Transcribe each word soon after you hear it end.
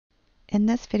In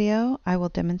this video, I will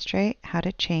demonstrate how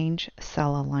to change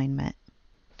cell alignment.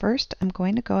 First, I'm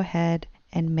going to go ahead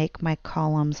and make my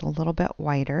columns a little bit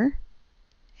wider.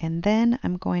 And then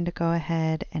I'm going to go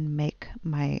ahead and make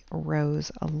my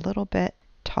rows a little bit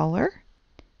taller.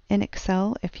 In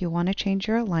Excel, if you want to change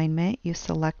your alignment, you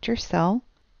select your cell,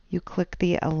 you click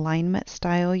the alignment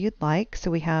style you'd like. So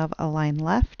we have align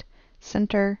left,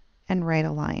 center, and right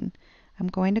align. I'm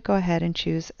going to go ahead and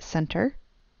choose center.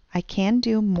 I can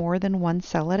do more than one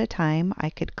cell at a time. I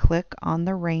could click on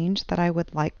the range that I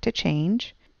would like to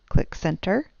change, click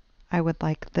center. I would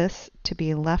like this to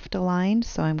be left aligned,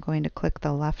 so I'm going to click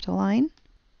the left align.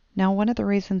 Now, one of the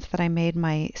reasons that I made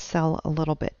my cell a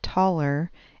little bit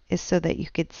taller is so that you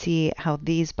could see how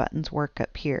these buttons work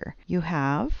up here. You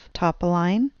have top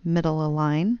align, middle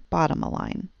align, bottom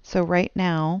align. So right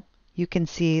now you can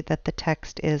see that the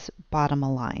text is bottom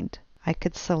aligned. I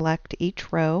could select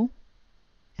each row,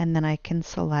 and then I can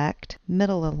select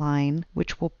middle align,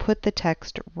 which will put the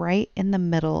text right in the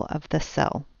middle of the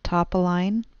cell. Top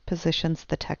align positions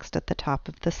the text at the top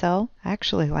of the cell. I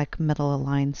actually like middle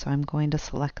align, so I'm going to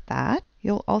select that.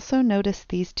 You'll also notice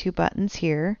these two buttons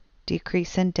here,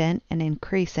 decrease indent and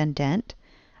increase indent.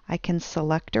 I can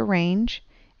select a range,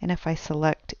 and if I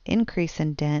select increase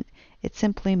indent, it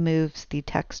simply moves the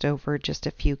text over just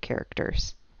a few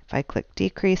characters. If I click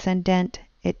decrease indent,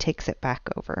 it takes it back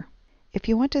over. If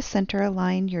you want to center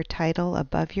align your title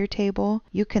above your table,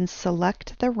 you can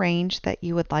select the range that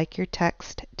you would like your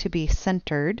text to be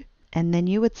centered, and then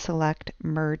you would select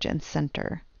merge and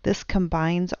center. This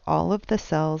combines all of the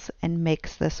cells and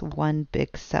makes this one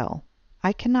big cell.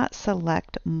 I cannot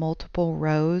select multiple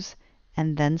rows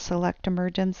and then select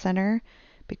merge and center,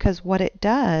 because what it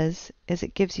does is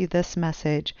it gives you this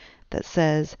message that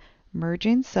says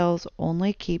merging cells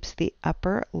only keeps the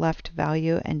upper left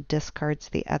value and discards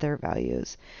the other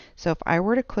values. So if I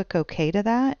were to click OK to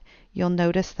that, you'll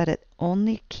notice that it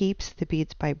only keeps the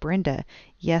Beads by Brenda.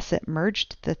 Yes, it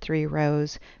merged the 3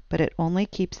 rows, but it only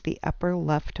keeps the upper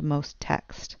leftmost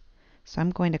text. So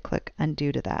I'm going to click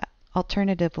undo to that.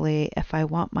 Alternatively, if I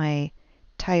want my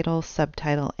title,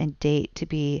 subtitle, and date to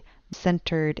be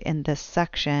centered in this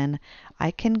section,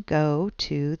 I can go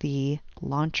to the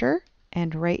launcher,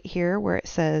 and right here where it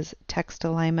says text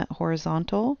alignment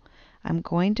horizontal, I'm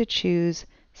going to choose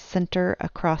center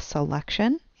across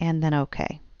selection and then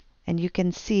OK. And you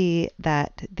can see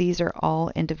that these are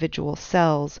all individual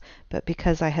cells, but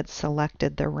because I had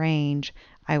selected the range,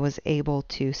 I was able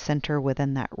to center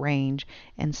within that range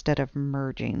instead of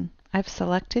merging. I've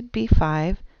selected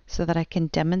B5 so that I can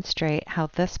demonstrate how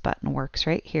this button works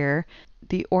right here.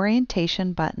 The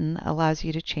orientation button allows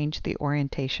you to change the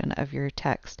orientation of your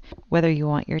text. Whether you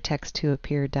want your text to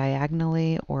appear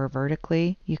diagonally or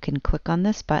vertically, you can click on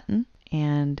this button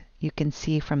and you can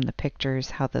see from the pictures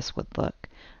how this would look.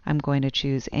 I'm going to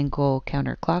choose angle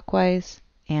counterclockwise,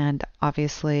 and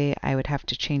obviously I would have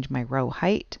to change my row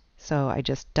height. So I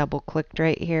just double clicked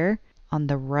right here on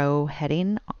the row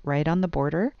heading right on the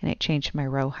border, and it changed my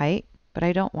row height. But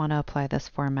I don't want to apply this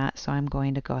format, so I'm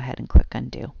going to go ahead and click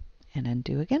undo and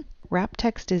undo again. Wrap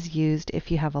text is used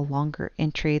if you have a longer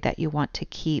entry that you want to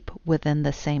keep within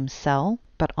the same cell,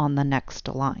 but on the next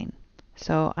line.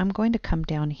 So I'm going to come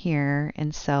down here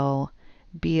in cell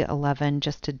B11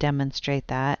 just to demonstrate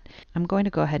that. I'm going to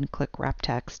go ahead and click wrap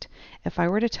text. If I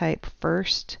were to type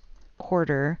first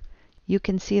quarter, you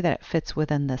can see that it fits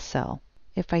within this cell.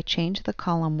 If I change the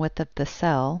column width of the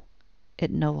cell, it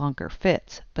no longer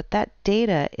fits, but that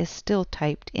data is still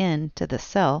typed into the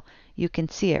cell. You can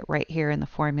see it right here in the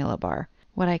formula bar.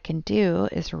 What I can do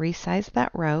is resize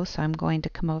that row, so I'm going to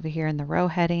come over here in the row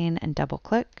heading and double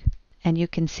click, and you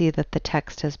can see that the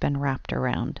text has been wrapped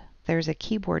around. There's a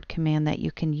keyboard command that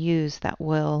you can use that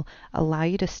will allow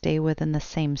you to stay within the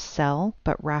same cell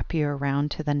but wrap you around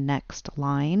to the next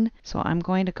line. So I'm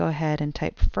going to go ahead and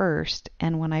type first,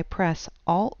 and when I press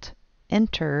Alt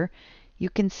Enter, you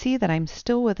can see that I'm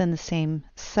still within the same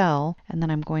cell, and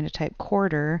then I'm going to type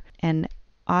quarter, and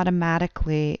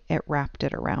automatically it wrapped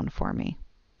it around for me.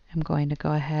 I'm going to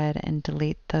go ahead and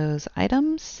delete those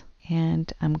items,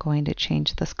 and I'm going to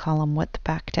change this column width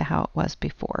back to how it was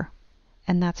before.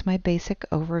 And that's my basic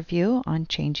overview on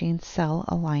changing cell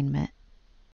alignment.